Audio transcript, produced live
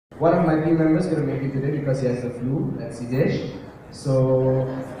one of my team members couldn't make it today because he has the flu, that's Sidesh. So,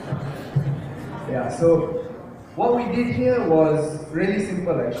 yeah, so what we did here was really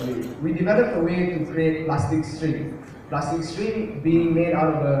simple actually. We developed a way to create plastic string. Plastic string being made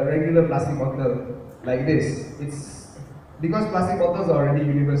out of a regular plastic bottle, like this. It's because plastic bottles are already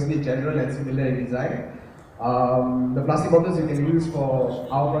universally general and similar in design. The plastic bottles you can use for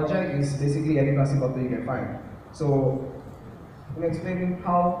our project is basically any plastic bottle you can find. So, can you explain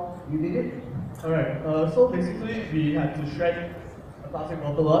how you did it? Alright, so basically we had to shred a plastic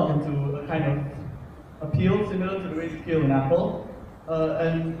bottle up into a kind of a peel similar to the way you peel an apple.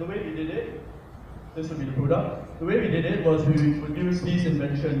 And the way we did it, this would be the product. The way we did it was we would use these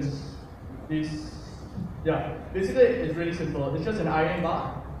inventions. Basically it's really simple. It's just an iron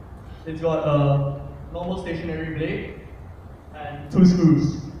bar. It's got a normal stationary blade and 2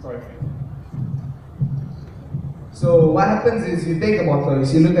 screws. Sorry. So what happens is you take a bottle.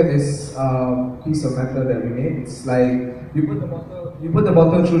 So you look at this piece of metal that we made. It's like you put the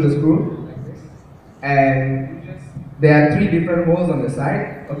bottle through the screw like this, and there are 3 different holes on the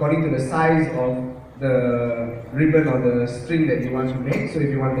side according to the size of the ribbon or the string that you want to make. So if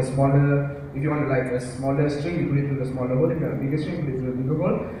you want a smaller string, you put it through the smaller hole. If you want a bigger string, you put it through the bigger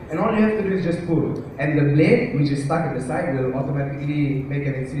hole. And all you have to do is just pull. And the blade, which is stuck at the side, will automatically make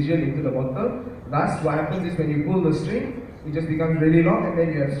an incision into the bottle. Thus, what happens is when you pull the string, it just becomes really long and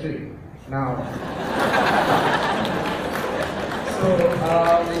then you have string. Now,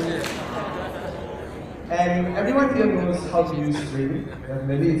 and everyone here knows how to use string.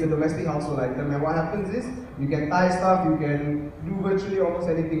 Maybe it's a domestic household item, and what happens is you can tie stuff, you can do virtually almost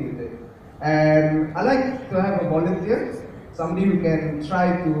anything with it. And I like to have a volunteer, somebody who can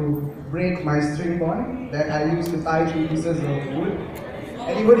try to break my string bond that I use to tie 2 pieces of wood.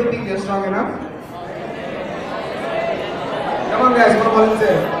 Anybody think they're strong enough? Come on guys, want to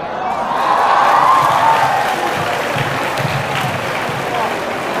volunteer?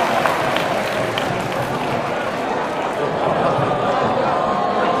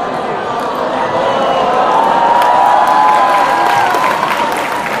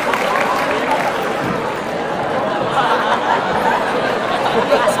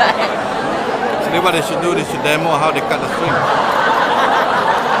 What they should do, they should demo how they cut the string.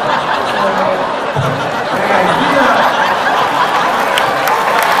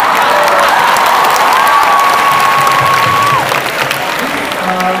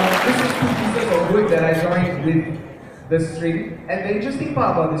 This is 2 pieces of wood that I joined with the string. And the interesting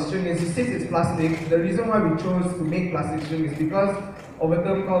part about the string is, since it's plastic, the reason why we chose to make plastic string is because of a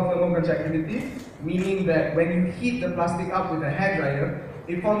term called thermoconductivity, meaning that when you heat the plastic up with a hairdryer,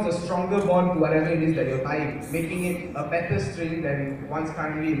 it forms a stronger bond to whatever it is that you're tying, making it a better string than one's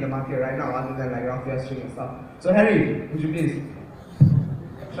currently in the market right now, other than like raffia string and stuff. So Harry, would you please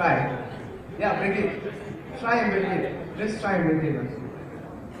try? Yeah, break it. Try and break it. Just try and break it.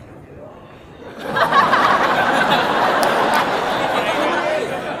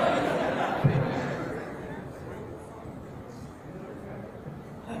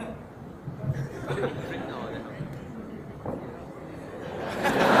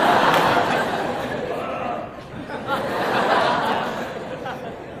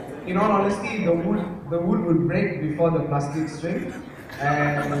 In all honesty, the wood would break before the plastic string,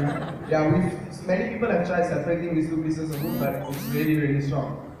 and yeah, many people have tried separating these 2 pieces of wood, but it's really, really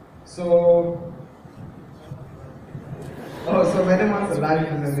strong. So Madam wants a live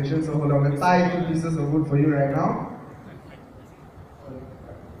presentation, so hold on, I'm going to tie 2 pieces of wood for you right now.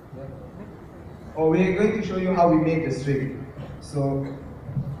 We're going to show you how we made the string. So,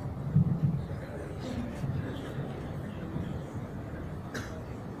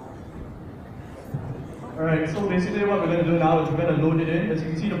 Alright, so basically what we're going to do now is we're going to load it in. As you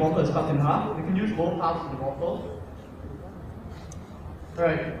can see, the bottle is cut in half. You can use both halves of the bottle.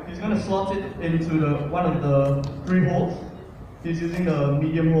 Alright, he's going to slot it into one of the 3 holes. He's using the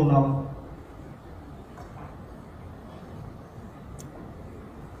medium hole now.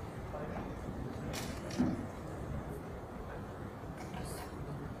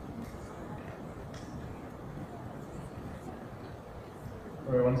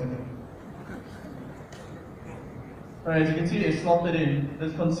 Alright, 1 second. Alright, as you can see, it's slotted in.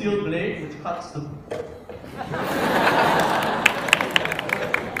 There's a concealed blade which cuts the...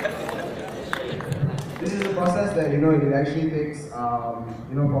 This is a process that, it actually takes,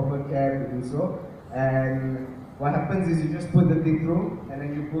 proper care to do so. And what happens is you just put the thing through, and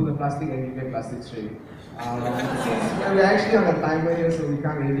then you pull the plastic and you get plastic string. Since we're actually on a timer here, so we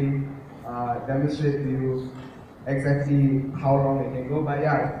can't really demonstrate to you exactly how long it can go. But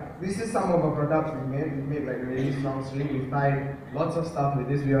yeah, this is some of our products we made. We made like really strong string. We tried lots of stuff with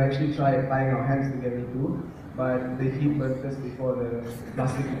this. We actually tried tying our hands together too, but the heat burnt us before the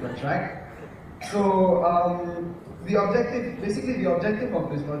plastic could contract. So the objective of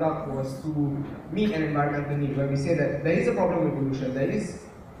this product was to meet an environmental need, where we say that there is a problem with pollution. There is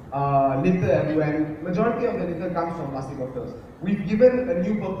litter everywhere, and majority of the litter comes from plastic bottles. We've given a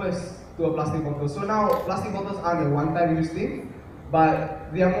new purpose to a plastic bottle. So now plastic bottles aren't a one-time use thing,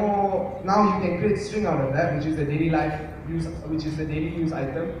 but they are more, now you can create string out of that, which is the daily use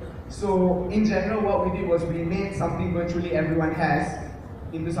item. So in general, what we did was we made something virtually everyone has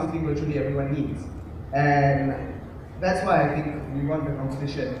into something virtually everyone needs. And that's why I think we won the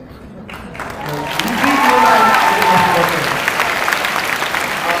competition.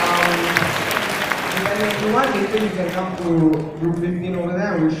 If you want, later you can come to group 15 over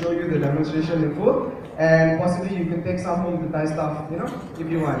there and we'll show you the demonstration in full. And possibly you can take some home to tie stuff, you know, if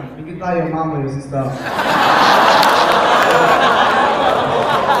you want. You can tie your mom or your sister.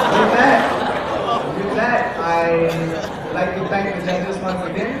 With that, I'd like to thank the judges once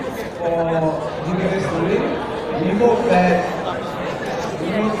again for giving us the win. We hope that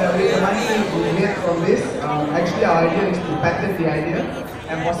with the money we get from this, actually our idea is to patent the idea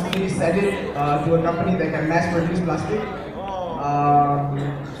and possibly sell it to a company that can mass produce plastic,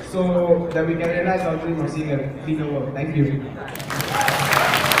 so that we can realize our dream of seeing a cleaner world. Thank you.